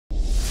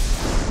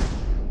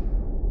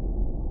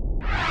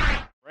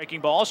Breaking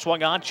ball,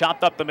 swung on,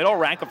 chopped up the middle,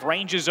 Ratcliffe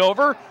ranges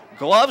over,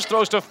 gloves,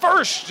 throws to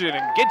first,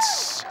 and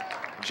gets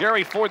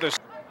Jerry for this.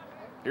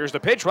 Here's the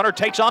pitch, runner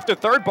takes off to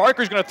third,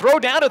 Barker's going to throw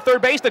down to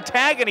third base, the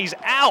tag, and he's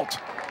out.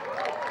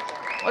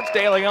 What's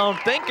De Leon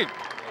thinking?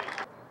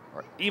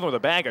 Or even with a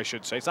bag, I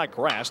should say, it's not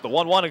grass. The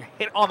 1-1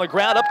 hit on the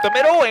ground up the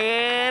middle,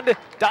 and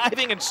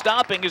diving and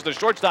stopping is the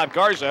shortstop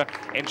Garza,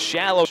 and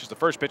shallow. The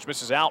first pitch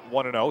misses out,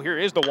 1-0. Here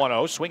is the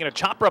 1-0, swinging a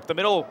chopper up the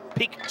middle,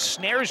 Peak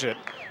snares it.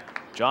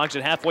 Jogs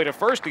it halfway to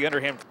first, the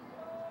underhand.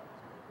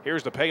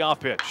 Here's the payoff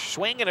pitch.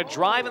 Swing and a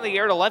drive in the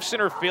air to left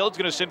center field. It's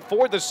going to send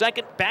forward the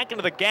second, back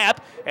into the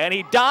gap, and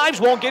he dives,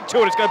 won't get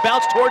to it. It's going to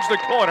bounce towards the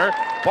corner.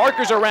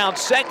 Barker's around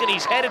second.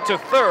 He's headed to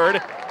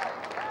third,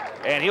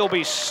 and he'll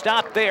be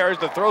stopped there as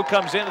the throw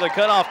comes into the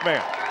cutoff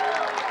man.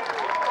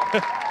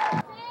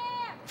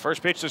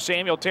 First pitch to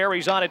Samuel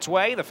Terry's on its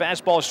way. The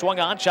fastball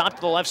swung on, chopped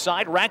to the left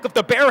side. Ratcliffe,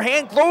 the bare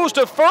hand, throws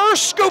to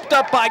first. Scooped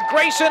up by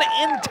Grayson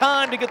in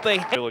time to get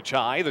the Village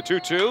high. The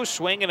 2-2,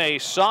 swing and a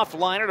soft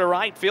liner to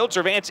right field.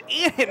 Cervantes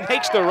in and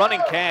makes the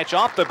running catch.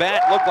 Off the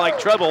bat, looked like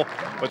trouble,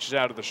 but she's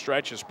out of the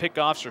stretch as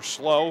pickoffs are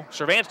slow.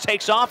 Cervantes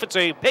takes off. It's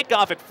a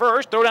pickoff at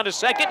first. Throw down to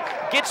second.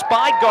 Gets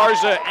by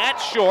Garza at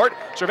short.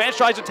 Cervantes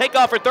tries to take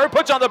off at third.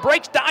 Puts on the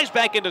brakes. Dives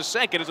back into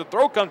second as the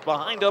throw comes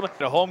behind him.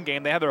 The home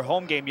game. They had their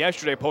home game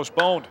yesterday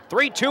postponed.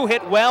 3-2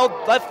 hit well,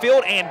 left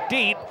field and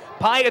deep.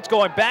 Pyatt's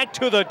going back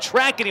to the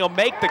track and he'll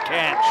make the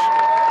catch.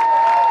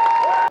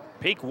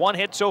 Peak one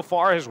hit so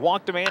far, has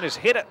walked a man, has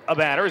hit a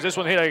batter. As this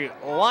one hit a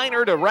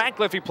liner to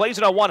Ratcliffe. He plays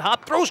it on one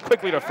hop, throws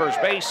quickly to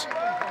first base.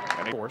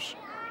 And of course,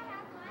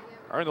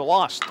 earned the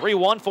loss.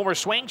 3-1, Fulmer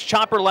swings,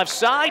 chopper left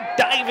side.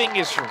 Diving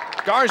is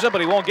Garza,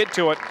 but he won't get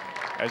to it.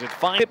 As it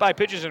finds hit by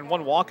pitches and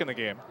one walk in the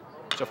game.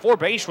 So 4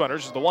 base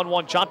runners. The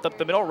 1-1 chopped up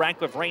the middle.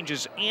 Ratcliffe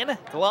ranges in,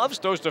 gloves,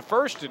 throws to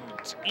first, and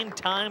it's in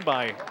time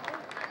by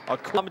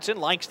Robinson.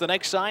 Likes the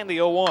next sign, the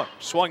 0-1.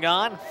 Swung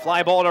on,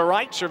 fly ball to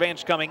right.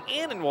 Cervantes coming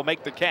in and will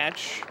make the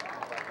catch.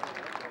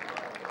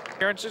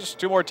 Appearances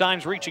 2 more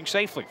times reaching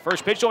safely.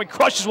 First pitch, only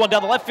crushes one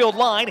down the left field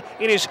line.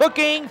 It is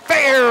hooking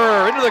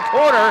fair into the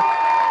corner.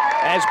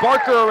 As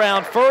Barker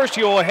around first,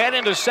 he will head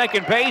into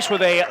second base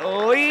with a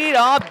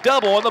lead-off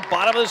double in the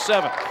bottom of the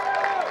 7th.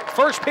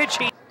 First pitch,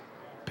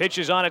 pitch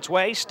is on its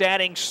way.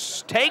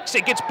 Statting takes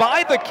it, gets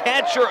by the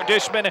catcher.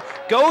 Dishman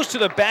goes to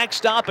the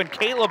backstop, and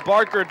Caleb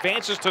Barker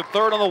advances to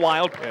third on the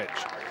wild pitch.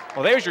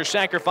 Well, there's your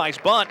sacrifice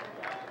bunt.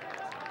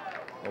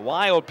 The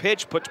wild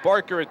pitch puts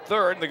Barker at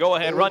third, and the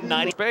go-ahead run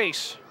 90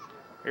 base.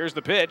 Here's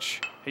the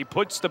pitch. He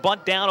puts the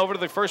bunt down over to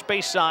the first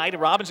base side.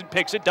 Robinson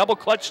picks it, double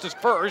clutch to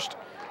first.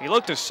 He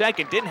looked to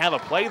second, didn't have a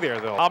play there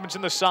though.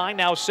 Robinson the sign,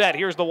 now set.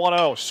 Here's the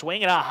 1-0.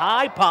 Swing and a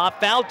high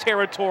pop, foul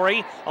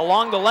territory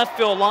along the left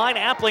field line.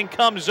 Appling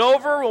comes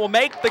over, will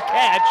make the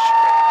catch.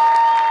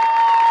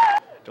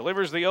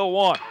 Delivers the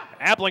 0-1.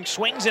 Appling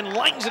swings and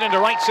lines it into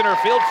right center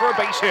field for a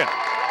base hit.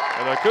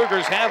 And the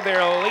Cougars have their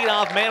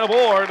leadoff man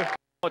aboard.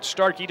 It's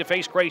Starkey to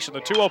face Grayson. The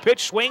 2-0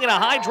 pitch, swing and a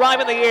high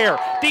drive in the air.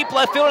 Deep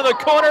left field in the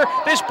corner.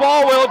 This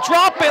ball will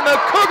drop and the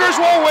Cougars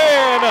will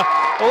win.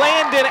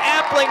 Landon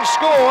Appling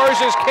scores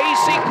as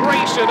Casey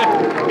Grayson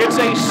gets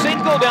a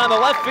single down the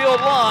left field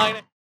line.